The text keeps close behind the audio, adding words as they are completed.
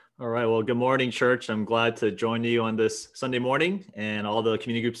All right. Well, good morning, church. I'm glad to join you on this Sunday morning, and all the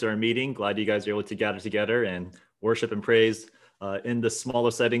community groups that are meeting. Glad you guys are able to gather together and worship and praise in the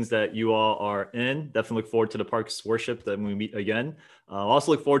smaller settings that you all are in. Definitely look forward to the Parks worship that when we meet again.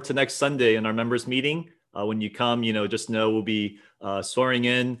 Also look forward to next Sunday in our members meeting. When you come, just know we'll be swearing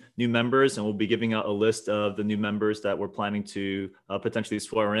in new members, and we'll be giving out a list of the new members that we're planning to potentially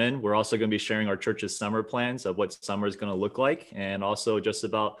swear in. We're also going to be sharing our church's summer plans of what summer is going to look like, and also just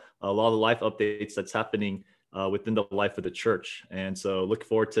about a lot of the life updates that's happening within the life of the church. And so look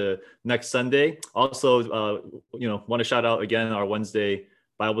forward to next Sunday. Also, want to shout out again our Wednesday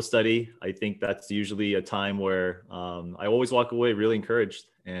Bible study. I think that's usually a time where I always walk away really encouraged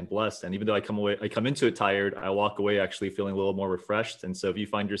and blessed. And even though I come into it tired, I walk away actually feeling a little more refreshed. And so if you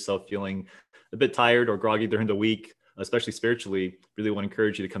find yourself feeling a bit tired or groggy during the week, especially spiritually, really want to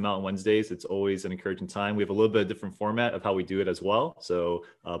encourage you to come out on Wednesdays. It's always an encouraging time. We have a little bit of different format of how we do it as well. So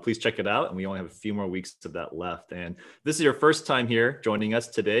please check it out. And we only have a few more weeks of that left. And if this is your first time here joining us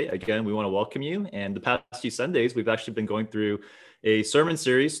today, again, we want to welcome you. And the past few Sundays, we've actually been going through a sermon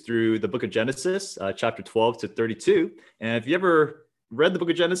series through the book of Genesis, chapter 12 to 32. And if you ever read the book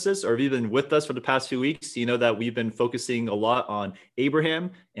of Genesis, or if you've been with us for the past few weeks, you know that we've been focusing a lot on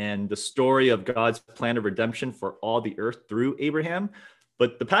Abraham and the story of God's plan of redemption for all the earth through Abraham.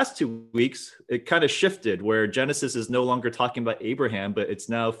 But the past 2 weeks, it kind of shifted where Genesis is no longer talking about Abraham, but it's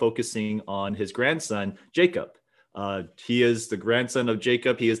now focusing on his grandson, Jacob. He is the grandson of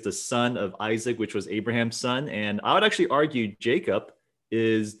Jacob. He is the son of Isaac, which was Abraham's son. And I would actually argue Jacob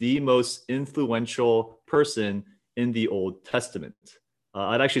is the most influential person in the Old Testament.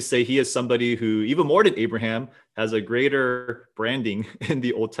 I'd actually say he is somebody who, even more than Abraham, has a greater branding in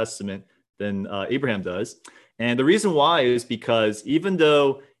the Old Testament than Abraham does. And the reason why is because even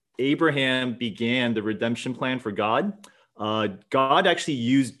though Abraham began the redemption plan for God, God actually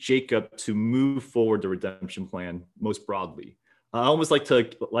used Jacob to move forward the redemption plan most broadly. I almost like to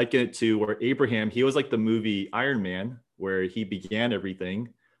liken it to where Abraham, he was like the movie Iron Man, where he began everything,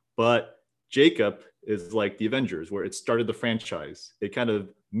 but Jacob is like the Avengers, where it started the franchise. It kind of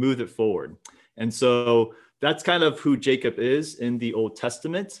moved it forward. And so that's kind of who Jacob is in the Old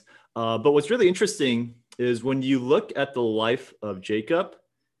Testament. But what's really interesting is when you look at the life of Jacob,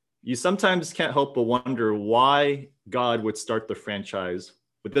 you sometimes can't help but wonder why God would start the franchise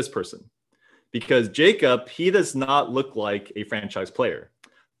with this person. Because Jacob, he does not look like a franchise player.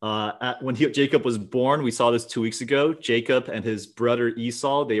 When Jacob was born, we saw this 2 weeks ago, Jacob and his brother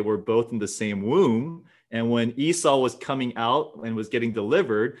Esau, they were both in the same womb. And when Esau was coming out and was getting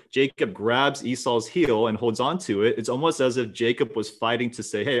delivered, Jacob grabs Esau's heel and holds on to it. It's almost as if Jacob was fighting to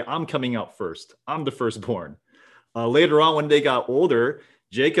say, hey, I'm coming out first. I'm the firstborn. Later on, when they got older,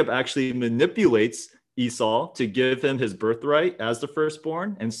 Jacob actually manipulates Esau to give him his birthright as the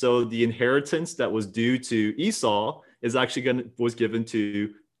firstborn. And so the inheritance that was due to Esau is actually was given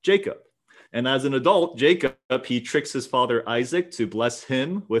to Jacob. And as an adult, Jacob, he tricks his father Isaac to bless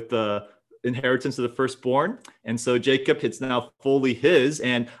him with the inheritance of the firstborn. And so Jacob, it's now fully his.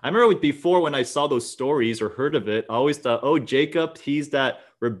 And I remember before when I saw those stories or heard of it, I always thought, oh, Jacob, he's that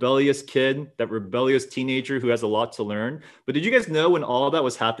rebellious kid, that rebellious teenager who has a lot to learn. But did you guys know when all that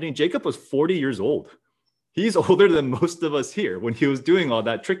was happening, Jacob was 40 years old. He's older than most of us here when he was doing all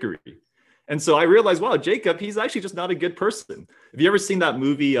that trickery. And so I realized, wow, Jacob, he's actually just not a good person. Have you ever seen that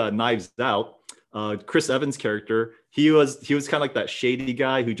movie Knives Out? Chris Evans' character, he was kind of like that shady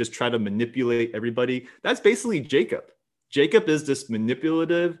guy who just tried to manipulate everybody. That's basically Jacob. Jacob is this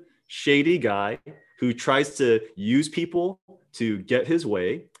manipulative, shady guy who tries to use people to get his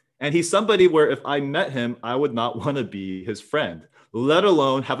way. And he's somebody where if I met him, I would not want to be his friend, let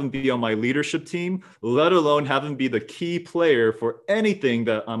alone have him be on my leadership team, let alone have him be the key player for anything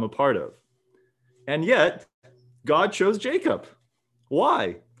that I'm a part of. And yet, God chose Jacob.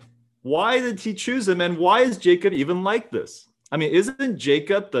 Why? Why did he choose him? And why is Jacob even like this? I mean, isn't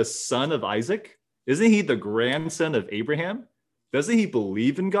Jacob the son of Isaac? Isn't he the grandson of Abraham? Doesn't he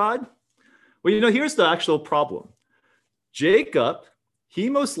believe in God? Well, here's the actual problem. Jacob, he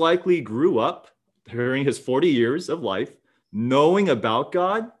most likely grew up during his 40 years of life, knowing about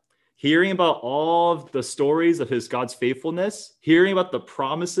God, hearing about all of the stories of God's faithfulness, hearing about the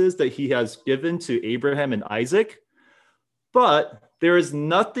promises that he has given to Abraham and Isaac. But there is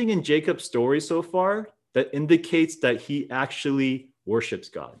nothing in Jacob's story so far that indicates that he actually worships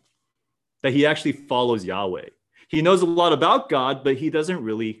God, that he actually follows Yahweh. He knows a lot about God, but he doesn't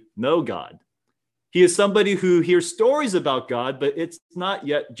really know God. He is somebody who hears stories about God, but it's not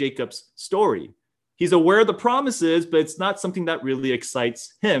yet Jacob's story. He's aware of the promises, but it's not something that really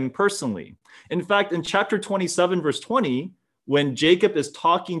excites him personally. In fact, in chapter 27, verse 20, when Jacob is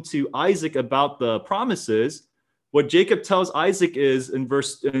talking to Isaac about the promises, what Jacob tells Isaac is in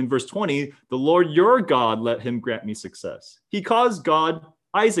verse 20, the Lord your God, let him grant me success. He calls God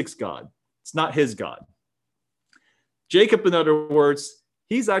Isaac's God. It's not his God. Jacob, in other words,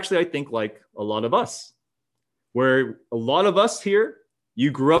 he's actually, I think, like a lot of us, where a lot of us here, you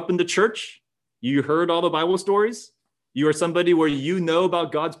grew up in the church, you heard all the Bible stories, you are somebody where you know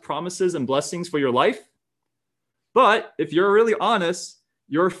about God's promises and blessings for your life. But if you're really honest,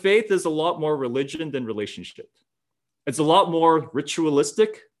 your faith is a lot more religion than relationship. It's a lot more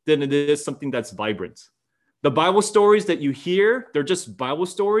ritualistic than it is something that's vibrant. The Bible stories that you hear, they're just Bible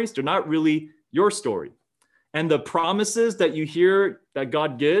stories. They're not really your story. And the promises that you hear that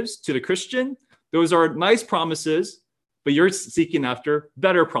God gives to the Christian, those are nice promises, but you're seeking after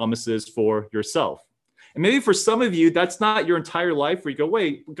better promises for yourself. And maybe for some of you, that's not your entire life where you go,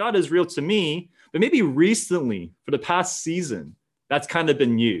 wait, God is real to me. But maybe recently, for the past season, that's kind of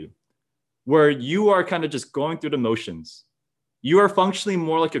been you, where you are kind of just going through the motions. You are functioning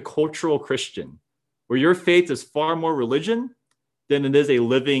more like a cultural Christian, where your faith is far more religion than it is a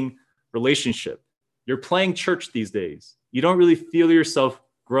living relationship. You're playing church these days. You don't really feel yourself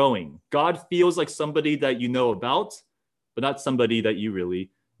growing. God feels like somebody that you know about, but not somebody that you really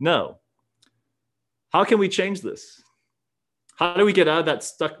know. How can we change this? How do we get out of that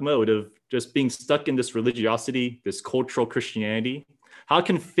stuck mode of just being stuck in this religiosity, this cultural Christianity? How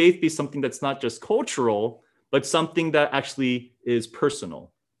can faith be something that's not just cultural, but something that actually is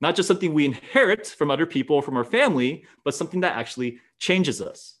personal? Not just something we inherit from other people, from our family, but something that actually changes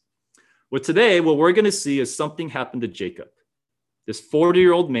us. Well, today, what we're going to see is something happened to Jacob, this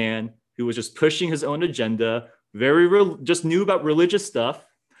 40-year-old man who was just pushing his own agenda, just knew about religious stuff,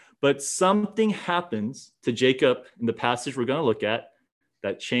 but something happens to Jacob in the passage we're going to look at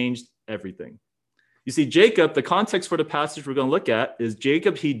that changed everything. You see, Jacob, the context for the passage we're going to look at is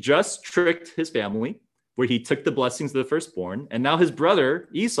Jacob, he just tricked his family, where he took the blessings of the firstborn, and now his brother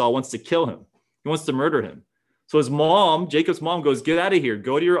Esau wants to kill him. He wants to murder him. So his mom, Jacob's mom, goes, get out of here.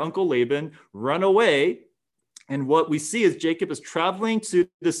 Go to your uncle Laban, run away. And what we see is Jacob is traveling to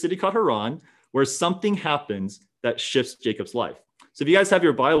the city called Haran, where something happens that shifts Jacob's life. So if you guys have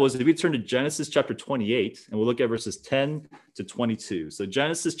your Bibles, if you turn to Genesis chapter 28, and we'll look at verses 10 to 22. So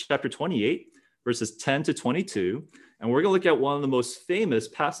Genesis chapter 28, verses 10 to 22. And we're going to look at one of the most famous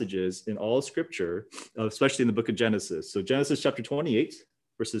passages in all of Scripture, especially in the book of Genesis. So Genesis chapter 28,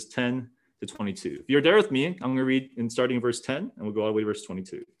 verses 10 to 22. If you're there with me, I'm going to read starting in verse 10, and we'll go all the way to verse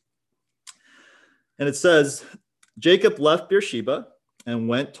 22. And it says, Jacob left Beersheba and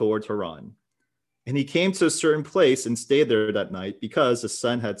went towards Haran. And he came to a certain place and stayed there that night because the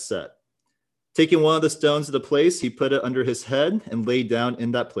sun had set. Taking one of the stones of the place, he put it under his head and lay down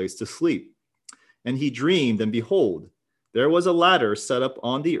in that place to sleep. And he dreamed, and behold, there was a ladder set up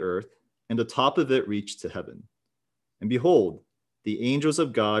on the earth, and the top of it reached to heaven. And behold, the angels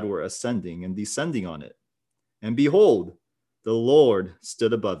of God were ascending and descending on it. And behold, the Lord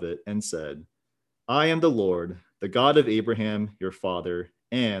stood above it and said, I am the Lord, the God of Abraham, your father,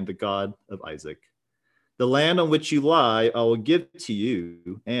 and the God of Isaac. The land on which you lie, I will give to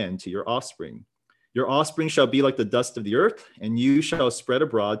you and to your offspring. Your offspring shall be like the dust of the earth, and you shall spread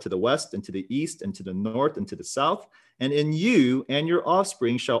abroad to the west and to the east and to the north and to the south. And in you and your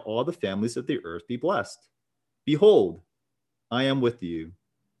offspring shall all the families of the earth be blessed. Behold, I am with you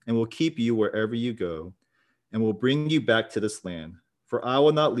and will keep you wherever you go and will bring you back to this land. For I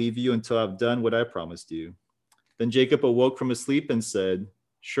will not leave you until I have done what I promised you. Then Jacob awoke from his sleep and said,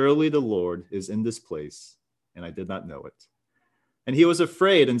 Surely the Lord is in this place, and I did not know it. And he was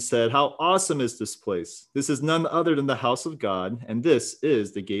afraid and said, How awesome is this place? This is none other than the house of God, and this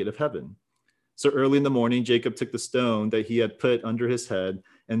is the gate of heaven. So early in the morning, Jacob took the stone that he had put under his head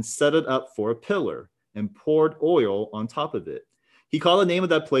and set it up for a pillar and poured oil on top of it. He called the name of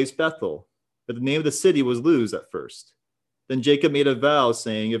that place Bethel, but the name of the city was Luz at first. Then Jacob made a vow,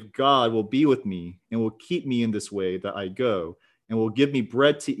 saying, If God will be with me and will keep me in this way that I go, and will give me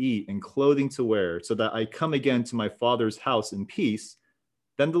bread to eat and clothing to wear, so that I come again to my father's house in peace,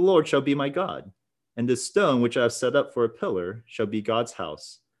 then the Lord shall be my God. And this stone which I have set up for a pillar shall be God's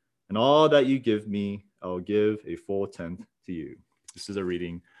house. And all that you give me, I will give a full tenth to you. This is a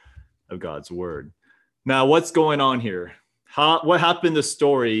reading of God's word. Now, what's going on here? What happened in the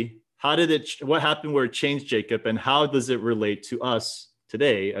story? What happened where it changed Jacob, and how does it relate to us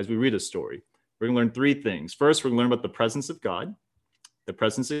today as we read the story? We're going to learn three things. First, we're going to learn about the presence of God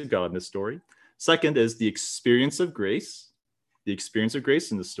in this story. Second is the experience of grace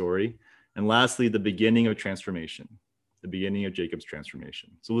in the story. And lastly, the beginning of transformation, the beginning of Jacob's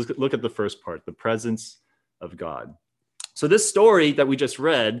transformation. So let's look at the first part, the presence of God. So this story that we just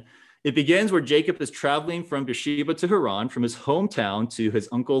read, it begins where Jacob is traveling from Beersheba to Haran, from his hometown to his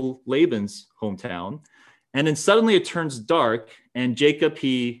uncle Laban's hometown. And then suddenly it turns dark, and Jacob,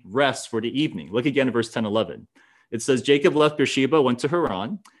 he rests for the evening. Look again at verse 10, 11. It says, Jacob left Beersheba, went to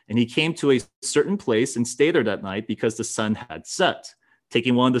Haran, and he came to a certain place and stayed there that night because the sun had set.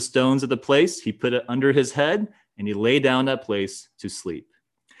 Taking one of the stones of the place, he put it under his head, and he lay down that place to sleep.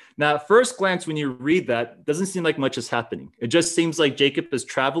 Now, at first glance, when you read that, it doesn't seem like much is happening. It just seems like Jacob is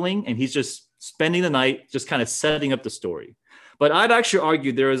traveling, and he's just spending the night, just kind of setting up the story. But I'd actually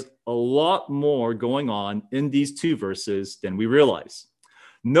argue there is a lot more going on in these two verses than we realize.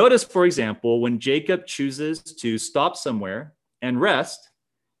 Notice, for example, when Jacob chooses to stop somewhere and rest,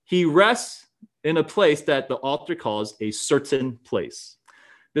 he rests in a place that the author calls a certain place.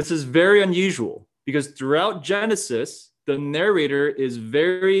 This is very unusual because throughout Genesis, the narrator is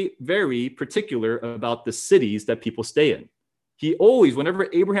very, very particular about the cities that people stay in. He always, whenever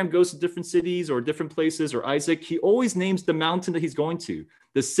Abraham goes to different cities or different places, or Isaac, he always names the mountain that he's going to,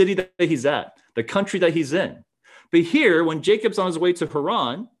 the city that he's at, the country that he's in. But here, when Jacob's on his way to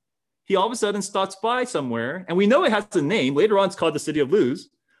Haran, he all of a sudden stops by somewhere, and we know it has a name. Later on, it's called the city of Luz,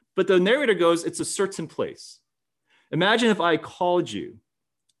 but the narrator goes, it's a certain place. Imagine if I called you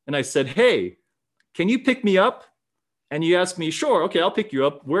and I said, hey, can you pick me up? And you ask me, sure, okay, I'll pick you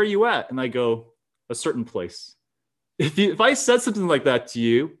up. Where are you at? And I go, a certain place. If I said something like that to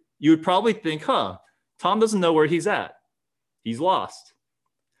you, you would probably think, Tom doesn't know where he's at. He's lost.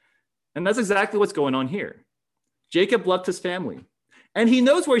 And that's exactly what's going on here. Jacob left his family, and he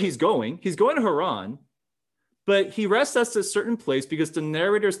knows where he's going. He's going to Haran, but he rests at a certain place because the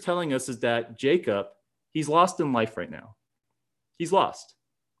narrator is telling us is that Jacob, he's lost in life right now. He's lost.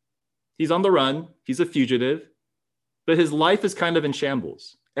 He's on the run. He's a fugitive, but his life is kind of in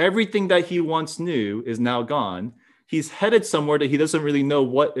shambles. Everything that he once knew is now gone. He's headed somewhere that he doesn't really know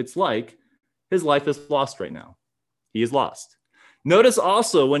what it's like. His life is lost right now. He is lost. Notice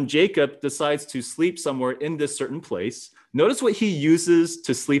also when Jacob decides to sleep somewhere in this certain place, notice what he uses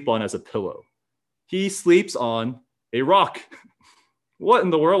to sleep on as a pillow. He sleeps on a rock. What in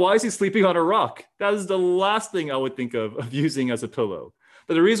the world? Why is he sleeping on a rock? That is the last thing I would think of using as a pillow.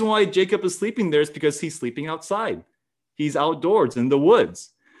 But the reason why Jacob is sleeping there is because he's sleeping outside. He's outdoors in the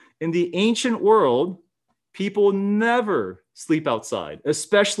woods. In the ancient world, people never sleep outside,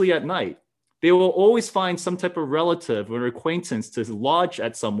 especially at night. They will always find some type of relative or acquaintance to lodge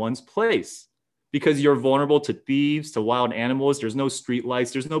at someone's place because you're vulnerable to thieves, to wild animals. There's no street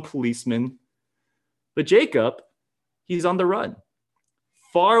lights. There's no policemen. But Jacob, he's on the run,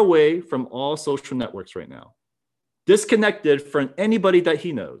 far away from all social networks right now, disconnected from anybody that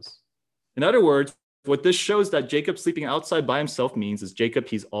he knows. In other words, what this shows that Jacob sleeping outside by himself means is Jacob,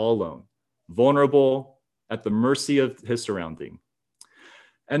 he's all alone, vulnerable, at the mercy of his surrounding.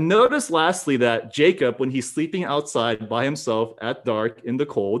 And notice lastly that Jacob, when he's sleeping outside by himself at dark in the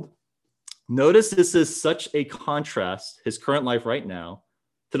cold, notice this is such a contrast, his current life right now,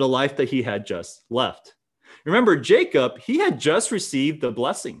 to the life that he had just left. Remember, Jacob, he had just received the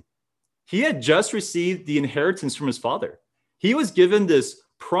blessing. He had just received the inheritance from his father. He was given this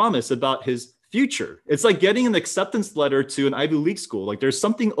promise about his future. It's like getting an acceptance letter to an Ivy League school. Like there's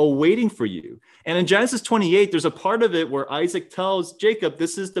something awaiting for you. And in Genesis 28, there's a part of it where Isaac tells Jacob,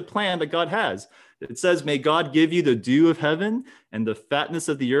 this is the plan that God has. It says, may God give you the dew of heaven and the fatness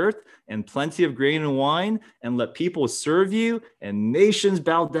of the earth and plenty of grain and wine, and let people serve you and nations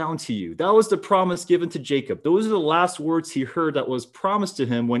bow down to you. That was the promise given to Jacob. Those are the last words he heard that was promised to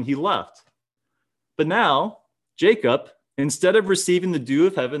him when he left. But now, Jacob, instead of receiving the dew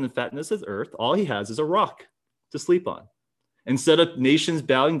of heaven and fatness of earth, all he has is a rock to sleep on. Instead of nations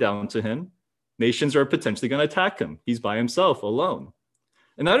bowing down to him, nations are potentially going to attack him. He's by himself, alone.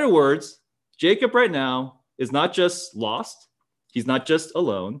 In other words, Jacob right now is not just lost. He's not just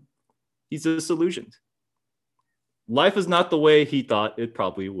alone. He's disillusioned. Life is not the way he thought it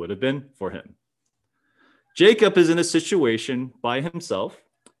probably would have been for him. Jacob is in a situation by himself,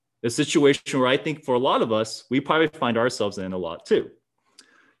 a situation where I think for a lot of us, we probably find ourselves in a lot too.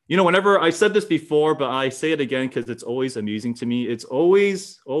 You know, whenever I said this before, but I say it again because it's always amusing to me. It's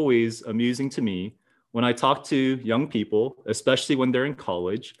always amusing to me when I talk to young people, especially when they're in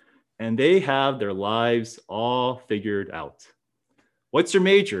college, and they have their lives all figured out. What's your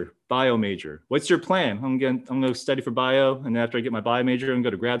major? Bio major. What's your plan? I'm going to study for bio, and after I get my bio major, I'm going to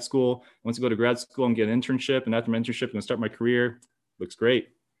go to grad school. Once I go to grad school, I'm going to get an internship, and after my internship, I'm going to start my career. Looks great.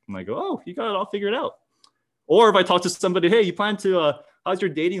 And I go, oh, you got it all figured out. Or if I talk to somebody, hey, you plan to, how's your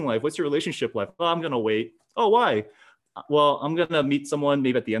dating life? What's your relationship life? Oh, I'm going to wait. Oh, why? well, I'm going to meet someone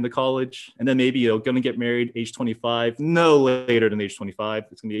maybe at the end of college, and then maybe, going to get married age 25, no later than age 25.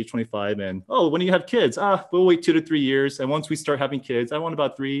 It's going to be age 25. And, oh, when do you have kids? We'll wait 2 to 3 years. And once we start having kids, I want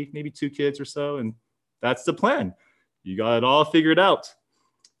about 3, maybe 2 kids or so. And that's the plan. You got it all figured out.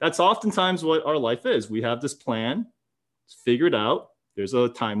 That's oftentimes what our life is. We have this plan. It's figured out. There's a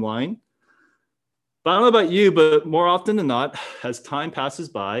timeline. But I don't know about you, but more often than not, as time passes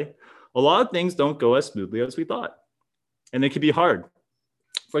by, a lot of things don't go as smoothly as we thought. And it can be hard.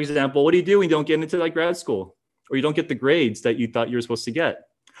 For example, what do you do when you don't get into like grad school, or you don't get the grades that you thought you were supposed to get?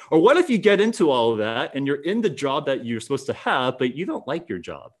 Or what if you get into all of that and you're in the job that you're supposed to have, but you don't like your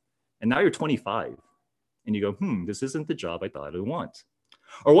job? And now you're 25 and you go, this isn't the job I thought I would want.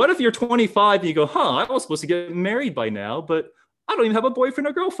 Or what if you're 25 and you go, I was supposed to get married by now, but I don't even have a boyfriend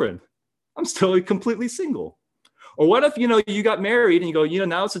or girlfriend. I'm still completely single. Or what if, you got married and you go,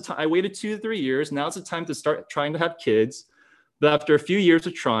 now it's the time, I waited 2 to 3 years. Now it's the time to start trying to have kids. But after a few years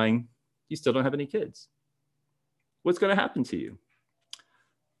of trying, you still don't have any kids. What's going to happen to you?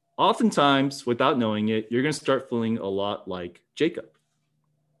 Oftentimes, without knowing it, you're going to start feeling a lot like Jacob.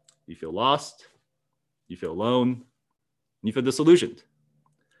 You feel lost, you feel alone, and you feel disillusioned.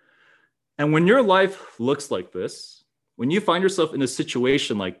 And when your life looks like this, when you find yourself in a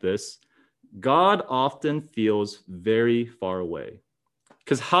situation like this, God often feels very far away.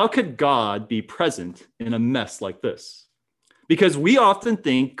 Because how could God be present in a mess like this? Because we often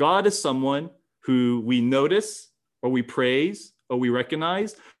think God is someone who we notice or we praise or we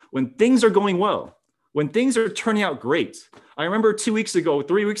recognize when things are going well, when things are turning out great. I remember 3 weeks ago,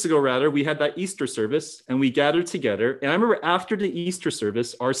 we had that Easter service and we gathered together. And I remember after the Easter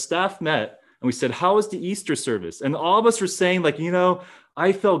service, our staff met and we said, how was the Easter service? And all of us were saying like,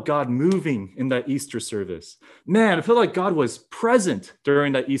 I felt God moving in that Easter service. Man, I felt like God was present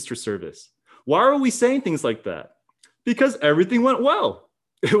during that Easter service. Why are we saying things like that? Because everything went well.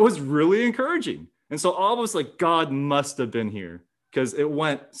 It was really encouraging. And so all of us like, God must have been here because it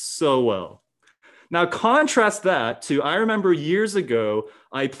went so well. Now contrast that to, I remember years ago,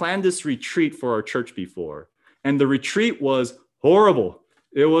 I planned this retreat for our church before, and the retreat was horrible.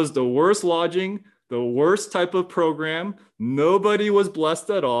 It was the worst lodging, the worst type of program. Nobody was blessed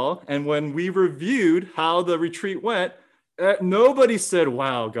at all. And when we reviewed how the retreat went, nobody said,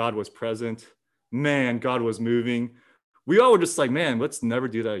 wow, God was present. Man, God was moving. We all were just like, man, let's never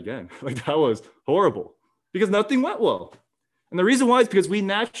do that again. Like that was horrible because nothing went well. And the reason why is because we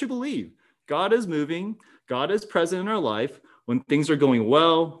naturally believe God is moving, God is present in our life when things are going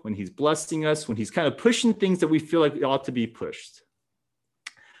well, when he's blessing us, when he's kind of pushing things that we feel like ought to be pushed.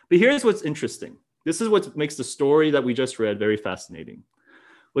 But here's what's interesting. This is what makes the story that we just read very fascinating.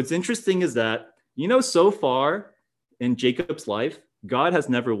 What's interesting is that, so far in Jacob's life, God has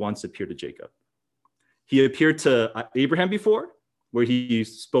never once appeared to Jacob. He appeared to Abraham before, where he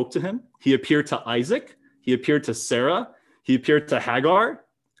spoke to him. He appeared to Isaac. He appeared to Sarah. He appeared to Hagar.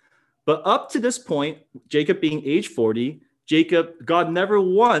 But up to this point, Jacob being age 40, God never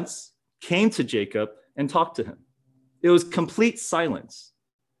once came to Jacob and talked to him. It was complete silence.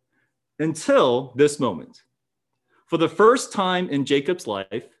 Until this moment. For the first time in Jacob's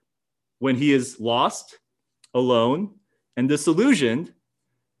life, when he is lost, alone, and disillusioned,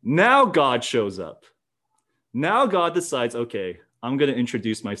 now God shows up. Now God decides, okay, I'm going to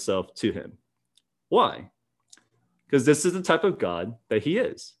introduce myself to him. Why? Because this is the type of God that he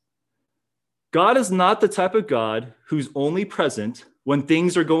is. God is not the type of God who's only present when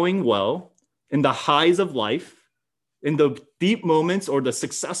things are going well, in the highs of life, in the deep moments or the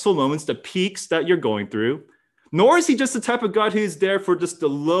successful moments, the peaks that you're going through, nor is he just the type of God who's there for just the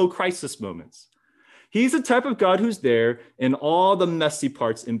low crisis moments. He's the type of God who's there in all the messy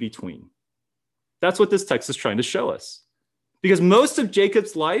parts in between. That's what this text is trying to show us. Because most of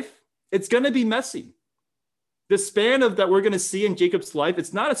Jacob's life, it's going to be messy. The span of that we're going to see in Jacob's life,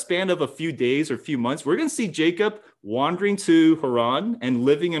 it's not a span of a few days or a few months. We're going to see Jacob wandering to Haran and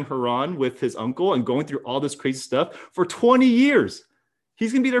living in Haran with his uncle and going through all this crazy stuff for 20 years.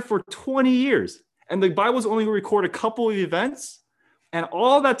 He's going to be there for 20 years. And the Bible's only going to record a couple of events. And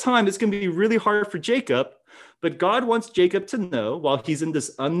all that time, it's going to be really hard for Jacob. But God wants Jacob to know while he's in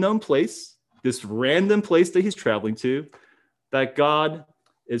this unknown place, this random place that he's traveling to, that God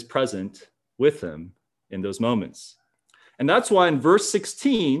is present with him in those moments. And that's why in verse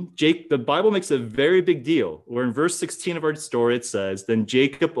 16, the Bible makes a very big deal. Where in verse 16 of our story, it says, then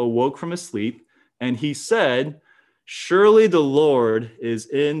Jacob awoke from his sleep and he said, surely the Lord is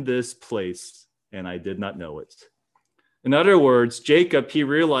in this place, and I did not know it. In other words, Jacob, he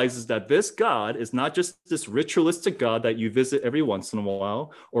realizes that this God is not just this ritualistic God that you visit every once in a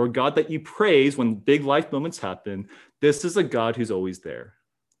while, or a God that you praise when big life moments happen. This is a God who's always there.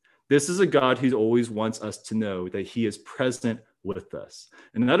 This is a God who always wants us to know that he is present with us.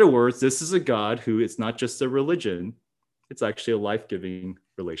 In other words, this is a God who is not just a religion, it's actually a life-giving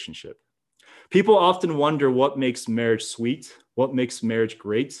relationship. People often wonder what makes marriage sweet, what makes marriage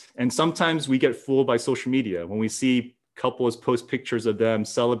great. And sometimes we get fooled by social media. When we see couples post pictures of them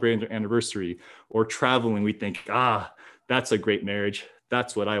celebrating their anniversary or traveling, we think, that's a great marriage.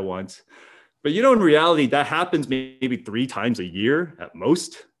 That's what I want. But in reality, that happens maybe 3 times a year at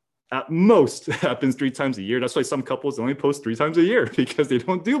most. At most, it happens 3 times a year. That's why some couples only post 3 times a year, because they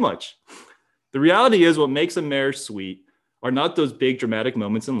don't do much. The reality is, what makes a marriage sweet are not those big dramatic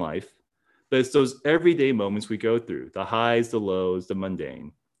moments in life, but it's those everyday moments we go through, the highs, the lows, the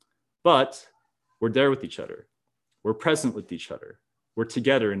mundane. But we're there with each other. We're present with each other. We're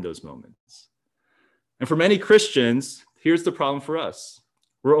together in those moments. And for many Christians, here's the problem for us.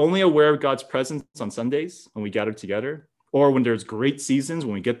 We're only aware of God's presence on Sundays when we gather together, or when there's great seasons,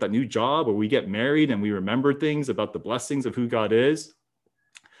 when we get that new job, or we get married and we remember things about the blessings of who God is.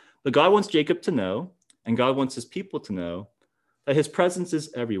 But God wants Jacob to know, and God wants his people to know, that his presence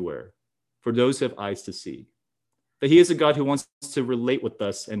is everywhere for those who have eyes to see. That he is a God who wants to relate with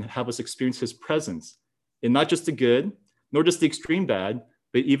us and have us experience his presence in not just the good, nor just the extreme bad,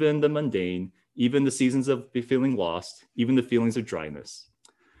 but even the mundane, even the seasons of feeling lost, even the feelings of dryness.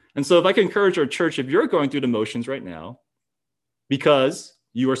 And so if I can encourage our church, if you're going through the motions right now, because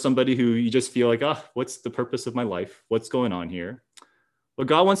you are somebody who you just feel like, what's the purpose of my life? What's going on here? What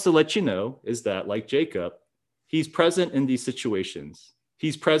God wants to let you know is that, like Jacob, he's present in these situations.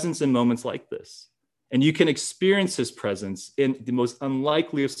 He's present in moments like this. And you can experience his presence in the most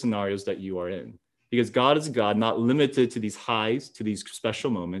unlikely of scenarios that you are in. Because God is a God not limited to these highs, to these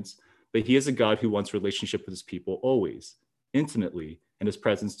special moments, but he is a God who wants relationship with his people always, intimately, and his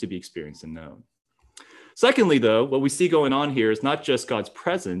presence to be experienced and known. Secondly, though, what we see going on here is not just God's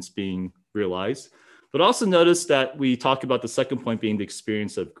presence being realized, but also notice that we talk about the second point being the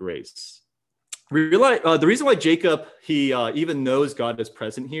experience of grace. The reason why Jacob, he even knows God is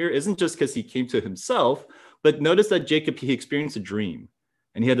present here isn't just because he came to himself, but notice that Jacob, he experienced a dream.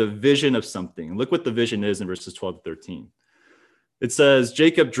 And he had a vision of something. Look what the vision is in verses 12 to 13. It says,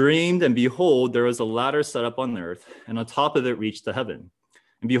 Jacob dreamed, and behold, there was a ladder set up on earth, and on top of it reached to heaven.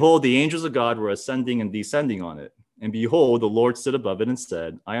 And behold, the angels of God were ascending and descending on it. And behold, the Lord stood above it and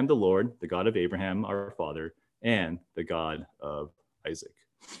said, I am the Lord, the God of Abraham, our father, and the God of Isaac.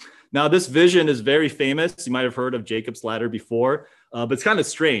 Now, this vision is very famous. You might have heard of Jacob's ladder before, but it's kind of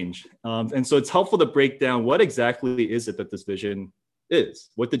strange. And so it's helpful to break down what exactly is it that this vision is.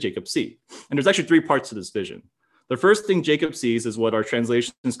 What did Jacob see? And there's actually 3 parts to this vision. The first thing Jacob sees is what our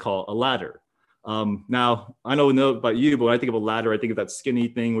translations call a ladder. Now, I don't know about you, but when I think of a ladder, I think of that skinny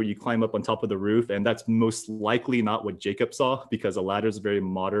thing where you climb up on top of the roof. And that's most likely not what Jacob saw, because a ladder is a very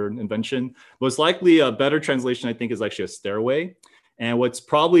modern invention. Most likely a better translation, I think, is actually a stairway. And what's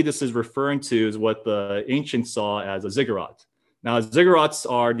probably this is referring to is what the ancients saw as a ziggurat. Now, ziggurats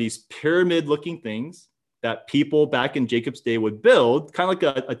are these pyramid-looking things that people back in Jacob's day would build, kind of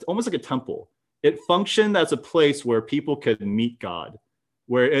like almost like a temple. It functioned as a place where people could meet God,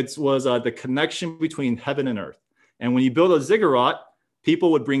 where it was the connection between heaven and earth. And when you build a ziggurat,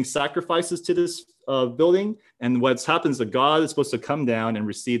 people would bring sacrifices to this building. And what happens is God is supposed to come down and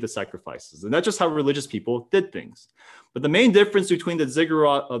receive the sacrifices. And that's just how religious people did things. But the main difference between the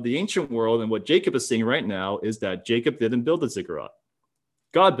ziggurat of the ancient world and what Jacob is seeing right now is that Jacob didn't build a ziggurat.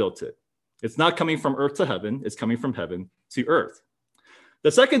 God built it. It's not coming from earth to heaven. It's coming from heaven to earth.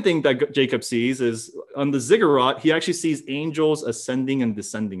 The second thing that Jacob sees is on the ziggurat, he actually sees angels ascending and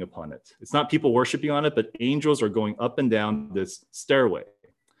descending upon it. It's not people worshiping on it, but angels are going up and down this stairway.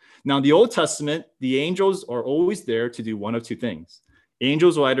 Now, in the Old Testament, the angels are always there to do one of 2 things.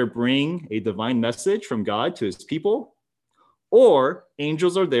 Angels will either bring a divine message from God to his people, or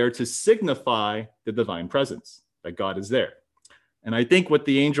angels are there to signify the divine presence, that God is there. And I think what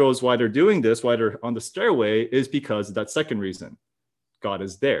the angels, why they're doing this, why they're on the stairway, is because of that second reason. God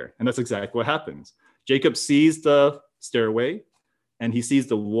is there. And that's exactly what happens. Jacob sees the stairway, and he sees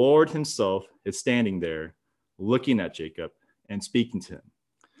the Lord himself is standing there, looking at Jacob and speaking to him.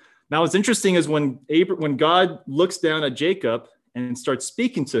 Now, what's interesting is when God looks down at Jacob and starts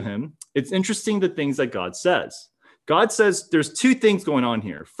speaking to him, it's interesting the things that God says. God says there's 2 things going on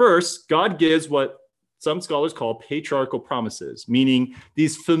here. First, God gives what some scholars call patriarchal promises, meaning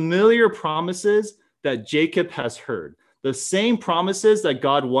these familiar promises that Jacob has heard, the same promises that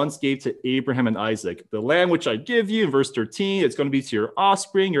God once gave to Abraham and Isaac. The land which I give you in verse 13, it's going to be to your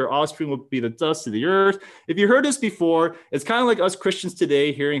offspring. Your offspring will be the dust of the earth. If you heard this before, it's kind of like us Christians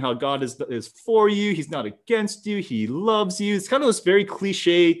today hearing how God is for you. He's not against you. He loves you. It's kind of those very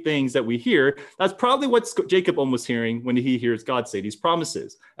cliche things that we hear. That's probably what Jacob almost hearing when he hears God say these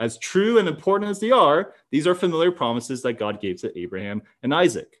promises. As true and important as they are, these are familiar promises that God gave to Abraham and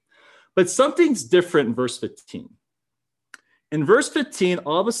Isaac. But something's different in verse 15. In verse 15,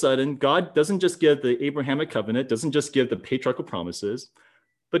 all of a sudden, God doesn't just give the Abrahamic covenant, doesn't just give the patriarchal promises,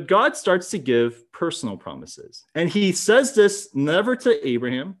 but God starts to give personal promises. And he says this never to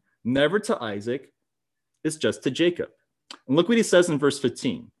Abraham, never to Isaac, it's just to Jacob. And look what he says in verse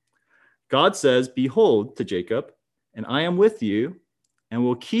 15. God says, behold to Jacob, and I am with you, and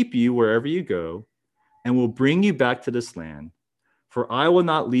will keep you wherever you go, and will bring you back to this land. For I will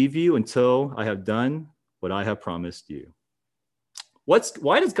not leave you until I have done what I have promised you.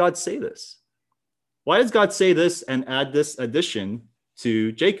 Why does God say this? Why does God say this and add this addition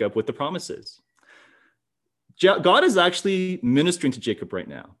to Jacob with the promises? God is actually ministering to Jacob right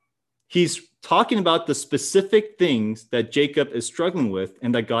now. He's talking about the specific things that Jacob is struggling with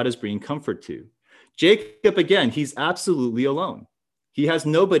and that God is bringing comfort to. Jacob, again, he's absolutely alone. He has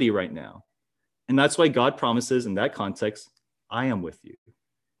nobody right now. And that's why God promises in that context, I am with you.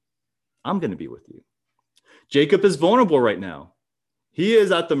 I'm going to be with you. Jacob is vulnerable right now. He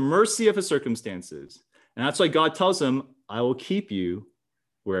is at the mercy of his circumstances. And that's why God tells him, I will keep you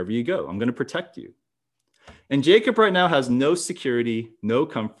wherever you go. I'm going to protect you. And Jacob right now has no security, no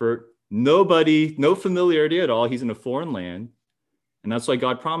comfort, nobody, no familiarity at all. He's in a foreign land. And that's why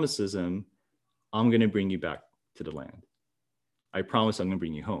God promises him, I'm going to bring you back to the land. I promise I'm going to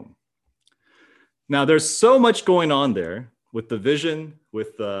bring you home. Now, there's so much going on there with the vision,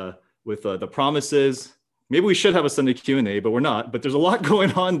 with the promises. Maybe we should have a Sunday Q&A, but we're not. But there's a lot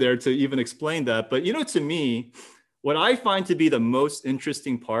going on there to even explain that. But to me, what I find to be the most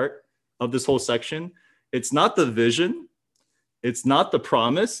interesting part of this whole section, it's not the vision, it's not the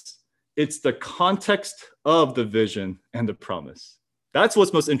promise, it's the context of the vision and the promise. That's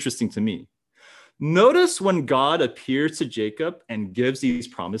what's most interesting to me. Notice when God appears to Jacob and gives these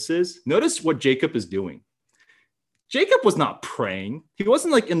promises, notice what Jacob is doing. Jacob was not praying. He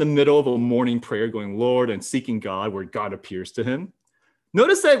wasn't like in the middle of a morning prayer going, Lord, and seeking God where God appears to him.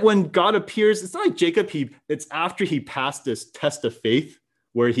 Notice that when God appears, it's not like Jacob, it's after he passed this test of faith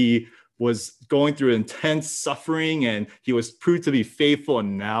where he was going through intense suffering and he was proved to be faithful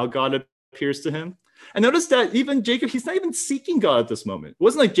and now God appears to him. And notice that even Jacob, he's not even seeking God at this moment. It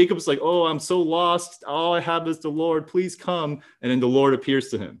wasn't like Jacob was like, oh, I'm so lost. All I have is the Lord. Please come. And then the Lord appears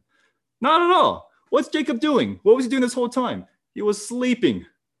to him. Not at all. What's Jacob doing? What was he doing this whole time? He was sleeping.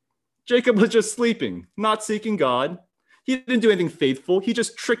 Jacob was just sleeping, not seeking God. He didn't do anything faithful. He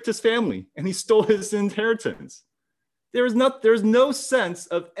just tricked his family and he stole his inheritance. There's no sense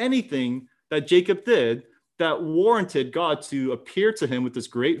of anything that Jacob did that warranted God to appear to him with this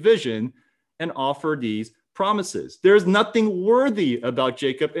great vision and offer these promises. There's nothing worthy about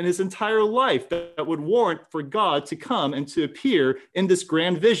Jacob in his entire life that would warrant for God to come and to appear in this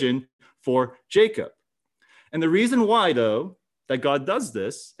grand vision for Jacob. And the reason why, though, that God does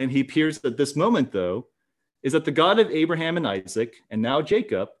this, and he appears at this moment, though, is that the God of Abraham and Isaac, and now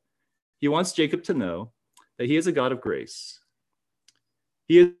Jacob, he wants Jacob to know that he is a God of grace.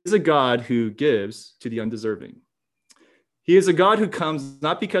 He is a God who gives to the undeserving. He is a God who comes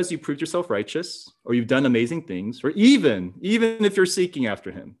not because you proved yourself righteous or you've done amazing things, or even if you're seeking after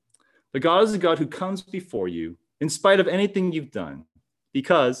him. But God is a God who comes before you in spite of anything you've done,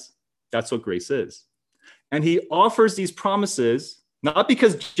 because that's what grace is. And he offers these promises, not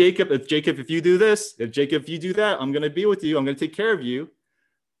because Jacob, if you do this, if you do that, I'm going to be with you, I'm going to take care of you.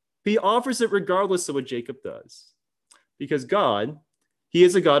 He offers it regardless of what Jacob does. Because God, he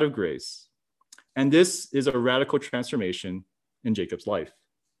is a God of grace. And this is a radical transformation in Jacob's life.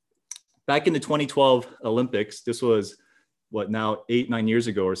 Back in the 2012 Olympics, this was now 8-9 years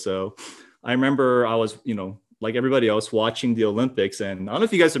ago or so. I remember I was, like everybody else, watching the Olympics. And I don't know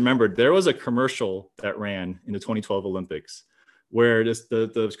if you guys remember, there was a commercial that ran in the 2012 Olympics where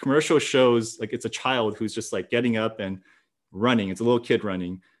the commercial shows like it's a child who's just like getting up and running. It's a little kid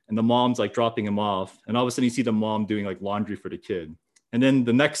running. And the mom's like dropping him off. And all of a sudden you see the mom doing like laundry for the kid. And then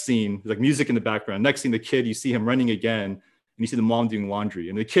the next scene, like music in the background. Next scene, the kid, you see him running again. And you see the mom doing laundry.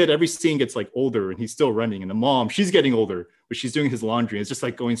 And the kid, every scene gets like older and he's still running. And the mom, she's getting older, but she's doing his laundry. It's just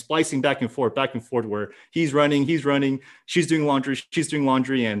like going, splicing back and forth, where he's running, she's doing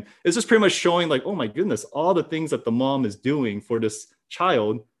laundry. And it's just pretty much showing like, oh my goodness, all the things that the mom is doing for this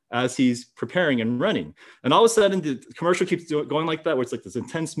child as he's preparing and running. And all of a sudden, the commercial keeps going like that, where it's like this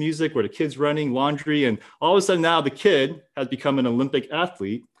intense music where the kid's running, laundry. And all of a sudden now the kid has become an Olympic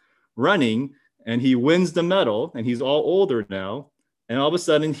athlete running, and he wins the medal, and he's all older now. And all of a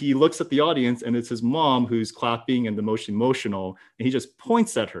sudden he looks at the audience, and it's his mom who's clapping and the most emotional. And he just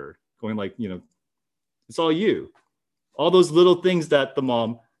points at her going like, it's all you. All those little things that the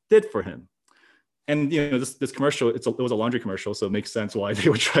mom did for him. And this commercial, it was a laundry commercial, so it makes sense why they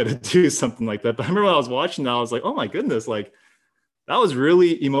would try to do something like that. But I remember when I was watching that, I was like, oh my goodness, like that was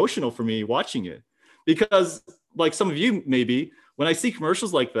really emotional for me watching it. Because like some of you maybe, when I see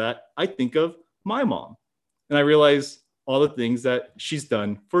commercials like that, I think of my mom. And I realize all the things that she's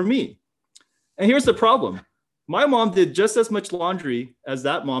done for me. And here's the problem. My mom did just as much laundry as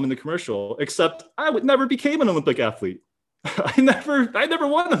that mom in the commercial, except I never became an Olympic athlete. I never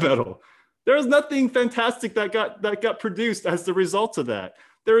won a medal. There was nothing fantastic that got produced as the result of that.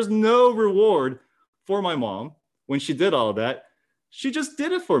 There was no reward for my mom when she did all of that. She just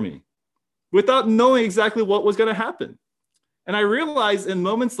did it for me without knowing exactly what was going to happen. And I realized in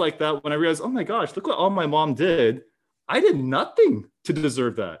moments like that, when I realized, oh my gosh, look what all my mom did. I did nothing to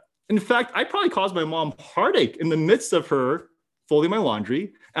deserve that. In fact, I probably caused my mom heartache in the midst of her folding my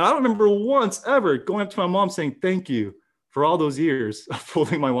laundry. And I don't remember once ever going up to my mom saying, thank you for all those years of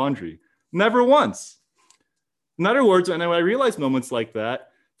folding my laundry. Never once. In other words, when I realize moments like that,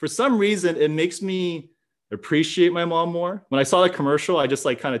 for some reason, it makes me appreciate my mom more. When I saw that commercial, I just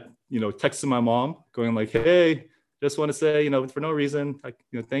like kind of, texted my mom going like, hey, just want to say, for no reason,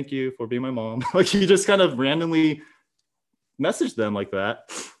 thank you for being my mom. Like you just kind of randomly message them like that.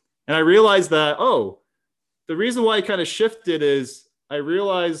 And I realized that, the reason why I kind of shifted is I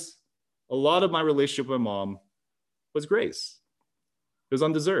realized a lot of my relationship with my mom was grace. It was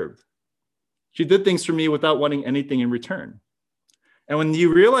undeserved. She did things for me without wanting anything in return. And when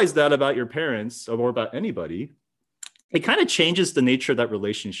you realize that about your parents or about anybody, it kind of changes the nature of that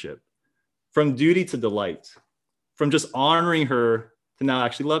relationship from duty to delight, from just honoring her to now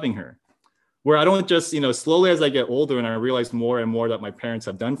actually loving her. Where I don't just, slowly as I get older and I realize more and more that my parents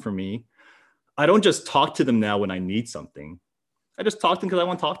have done for me, I don't just talk to them now when I need something. I just talk to them because I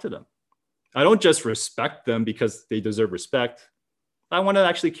want to talk to them. I don't just respect them because they deserve respect. I want to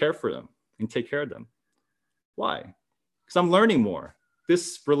actually care for them and take care of them. Why? Because I'm learning more.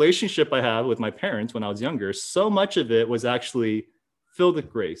 This relationship I had with my parents when I was younger, so much of it was actually filled with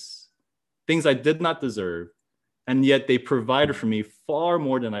grace, things I did not deserve, and yet they provided for me far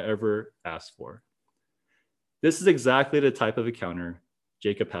more than I ever asked for. This is exactly the type of encounter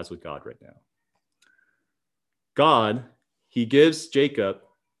Jacob has with God right now. God, he gives Jacob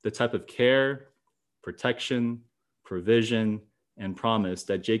the type of care, protection, provision, and promise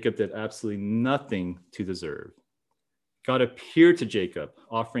that Jacob did absolutely nothing to deserve. God appeared to Jacob,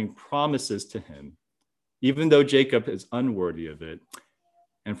 offering promises to him, even though Jacob is unworthy of it.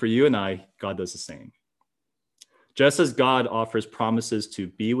 And for you and I, God does the same. Just as God offers promises to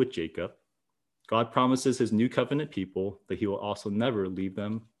be with Jacob, God promises his new covenant people that he will also never leave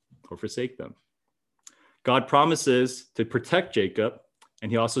them or forsake them. God promises to protect Jacob,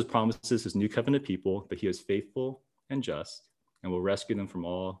 and he also promises his new covenant people that he is faithful and just and will rescue them from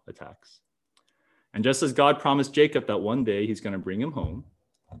all attacks. And just as God promised Jacob that one day he's going to bring him home,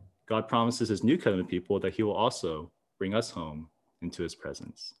 God promises his new covenant people that he will also bring us home into his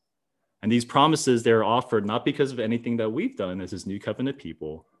presence. And these promises, they're offered not because of anything that we've done as his new covenant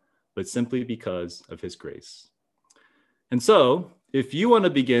people, but simply because of his grace. And so, if you want to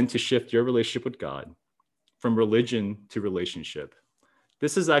begin to shift your relationship with God from religion to relationship,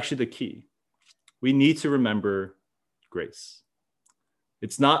 this is actually the key. We need to remember grace.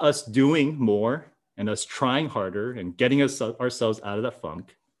 It's not us doing more and us trying harder and getting ourselves out of that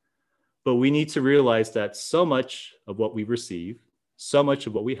funk, but we need to realize that so much of what we receive, so much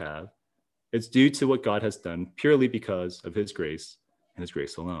of what we have, it's due to what God has done purely because of his grace and his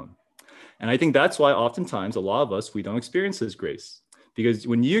grace alone. And I think that's why oftentimes a lot of us, we don't experience his grace. Because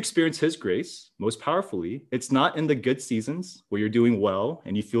when you experience his grace most powerfully, it's not in the good seasons where you're doing well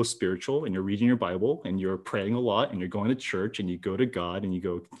and you feel spiritual and you're reading your Bible and you're praying a lot and you're going to church and you go to God and you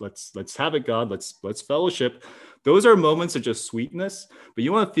go, let's have it, God, let's fellowship. Those are moments of just sweetness, but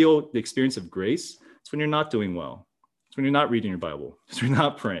you want to feel the experience of grace. It's when you're not doing well. It's when you're not reading your Bible. It's when you're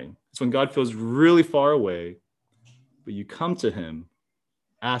not praying. It's when God feels really far away, but you come to him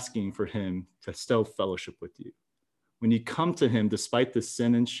asking for him to still fellowship with you. When you come to him despite the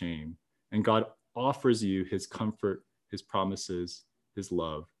sin and shame, and God offers you his comfort, his promises, his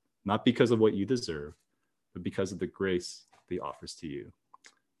love, not because of what you deserve, but because of the grace that he offers to you.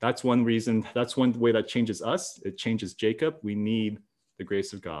 That's one reason, that's one way that changes us. It changes Jacob. We need the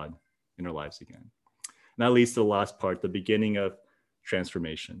grace of God in our lives again. And that leads to the last part, the beginning of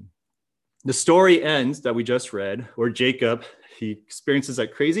transformation. The story ends that we just read where Jacob, he experiences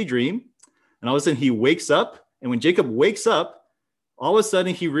that crazy dream, and all of a sudden he wakes up. And when Jacob wakes up, all of a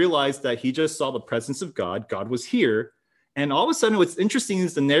sudden he realized that he just saw the presence of God. God was here. And all of a sudden what's interesting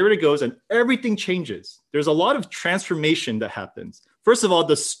is the narrative goes and everything changes. There's a lot of transformation that happens. First of all,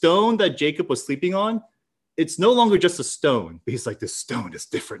 the stone that Jacob was sleeping on, it's no longer just a stone. He's like, this stone is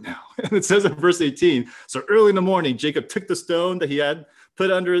different now. And it says in verse 18, so early in the morning, Jacob took the stone that he had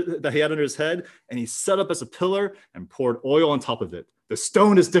under his head, and he set up as a pillar and poured oil on top of it. The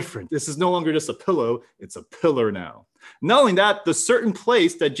stone is different. This is no longer just a pillow. It's a pillar now. Not only that, the certain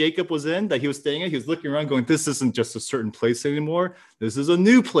place that Jacob was in, that he was staying at, he was looking around going, this isn't just a certain place anymore. This is a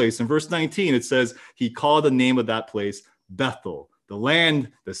new place. In verse 19, it says he called the name of that place Bethel. The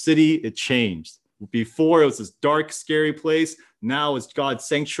land, the city, it changed. Before it was this dark, scary place. Now it's God's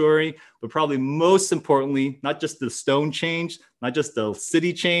sanctuary. But probably most importantly, not just the stone changed, not just the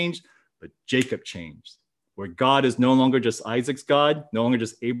city changed, but Jacob changed. Where God is no longer just Isaac's God, no longer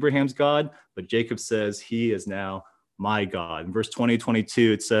just Abraham's God, but Jacob says he is now my God. In verse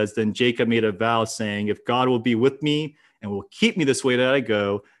 22, it says, then Jacob made a vow saying, if God will be with me and will keep me this way that I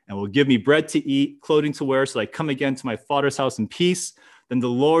go, and will give me bread to eat, clothing to wear, so that I come again to my father's house in peace, then the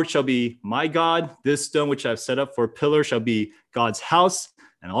Lord shall be my God. This stone which I have set up for a pillar shall be God's house,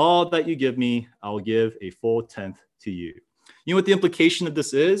 and all that you give me, I will give a full tenth to you. You know what the implication of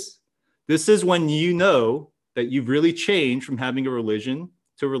this is? This is when you know that you've really changed from having a religion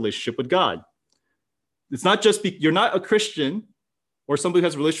to a relationship with God. It's not just, you're not a Christian or somebody who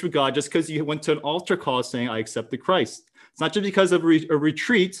has a relationship with God just because you went to an altar call saying, I accepted Christ. It's not just because of a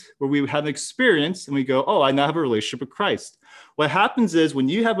retreat where we have an experience and we go, oh, I now have a relationship with Christ. What happens is when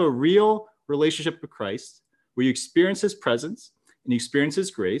you have a real relationship with Christ, where you experience his presence and you experience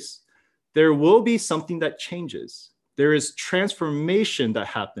his grace, there will be something that changes. There is transformation that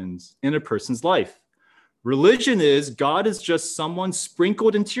happens in a person's life. Religion is God is just someone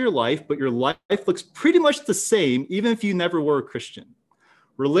sprinkled into your life, but your life looks pretty much the same, even if you never were a Christian.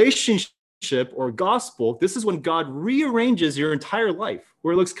 Relationship or gospel, this is when God rearranges your entire life,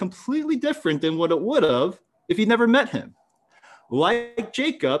 where it looks completely different than what it would have if you never met him. Like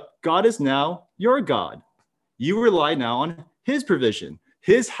Jacob, God is now your God. You rely now on his provision.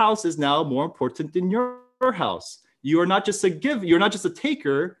 His house is now more important than your house. You are not just a giver, you're not just a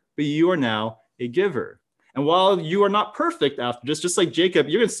taker, but you are now a giver. And while you are not perfect after this, just like Jacob,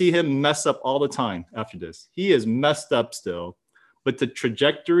 you're going to see him mess up all the time after this. He is messed up still, but the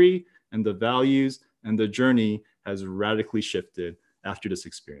trajectory and the values and the journey has radically shifted after this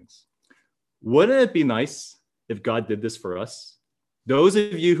experience. Wouldn't it be nice if God did this for us? Those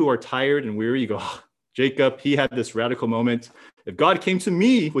of you who are tired and weary, you go, oh, Jacob, he had this radical moment. If God came to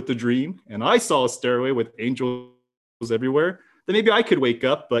me with the dream and I saw a stairway with angels everywhere, then maybe I could wake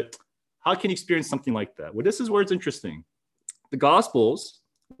up, but how can you experience something like that? Well, this is where it's interesting. The Gospels,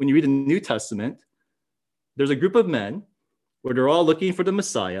 when you read the New Testament, there's a group of men where they're all looking for the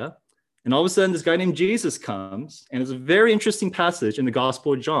Messiah. And all of a sudden, this guy named Jesus comes. And it's a very interesting passage in the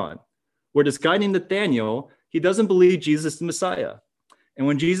Gospel of John, where this guy named Nathaniel, he doesn't believe Jesus is the Messiah. And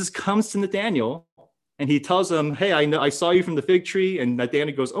when Jesus comes to Nathaniel and he tells him, hey, I saw you from the fig tree. And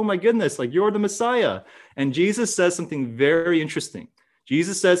Nathaniel goes, oh my goodness, like you're the Messiah. And Jesus says something very interesting.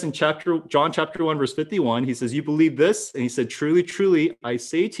 Jesus says in John chapter 1, verse 51, he says, you believe this? And he said, truly, truly, I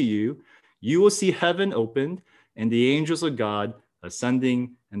say to you, you will see heaven opened and the angels of God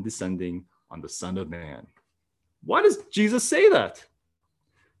ascending and descending on the Son of Man. Why does Jesus say that?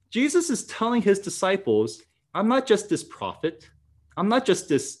 Jesus is telling his disciples, I'm not just this prophet. I'm not just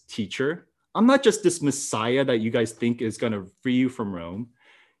this teacher. I'm not just this Messiah that you guys think is going to free you from Rome.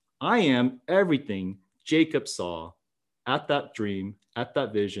 I am everything Jacob saw at that dream, at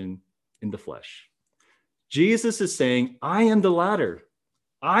that vision in the flesh. Jesus is saying, I am the ladder.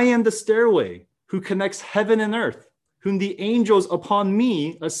 I am the stairway who connects heaven and earth, whom the angels upon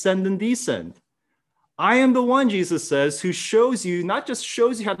me ascend and descend. I am the one, Jesus says, who shows you, not just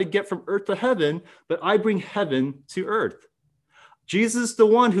shows you how to get from earth to heaven, but I bring heaven to earth. Jesus is the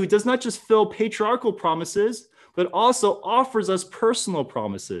one who does not just fill patriarchal promises, but also offers us personal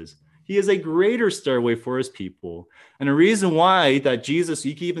promises. He is a greater stairway for his people. And the reason why that Jesus,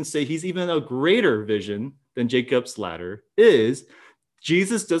 you can even say he's even a greater vision than Jacob's ladder, is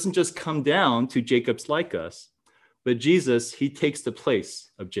Jesus doesn't just come down to Jacob's like us, but Jesus, he takes the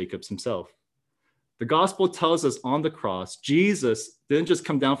place of Jacob's himself. The gospel tells us on the cross, Jesus didn't just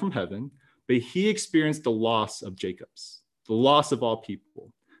come down from heaven, but he experienced the loss of Jacob's, the loss of all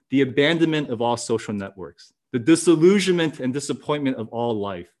people, the abandonment of all social networks, The disillusionment and disappointment of all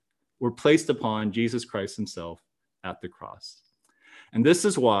life were placed upon Jesus Christ himself at the cross. And this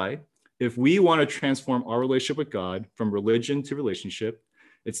is why, if we want to transform our relationship with God from religion to relationship,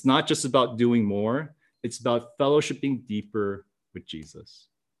 it's not just about doing more, it's about fellowshipping deeper with Jesus,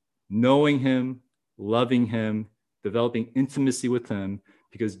 knowing him, loving him, developing intimacy with him,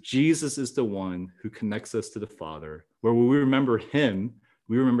 because Jesus is the one who connects us to the Father. Where we remember him,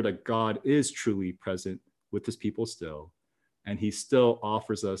 we remember that God is truly present with his people still, and he still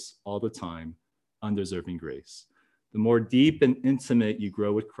offers us all the time undeserving grace. The more deep and intimate you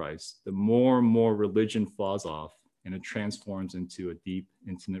grow with Christ, the more and more religion falls off, and it transforms into a deep,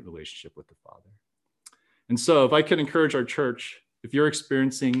 intimate relationship with the Father. And so if I could encourage our church, if you're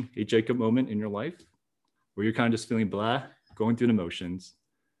experiencing a Jacob moment in your life, where you're kind of just feeling blah, going through the motions,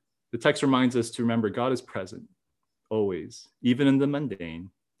 the text reminds us to remember God is present, always, even in the mundane,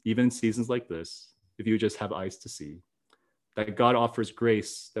 even in seasons like this, if you just have eyes to see, that God offers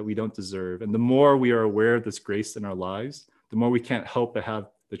grace that we don't deserve. And the more we are aware of this grace in our lives, the more we can't help but have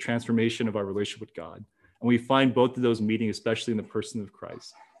the transformation of our relationship with God. And we find both of those meeting, especially in the person of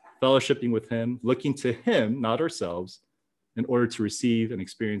Christ, fellowshipping with him, looking to him, not ourselves, in order to receive and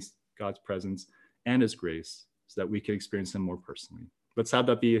experience God's presence and his grace so that we can experience him more personally. Let's have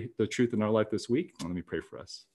that be the truth in our life this week. And let me pray for us.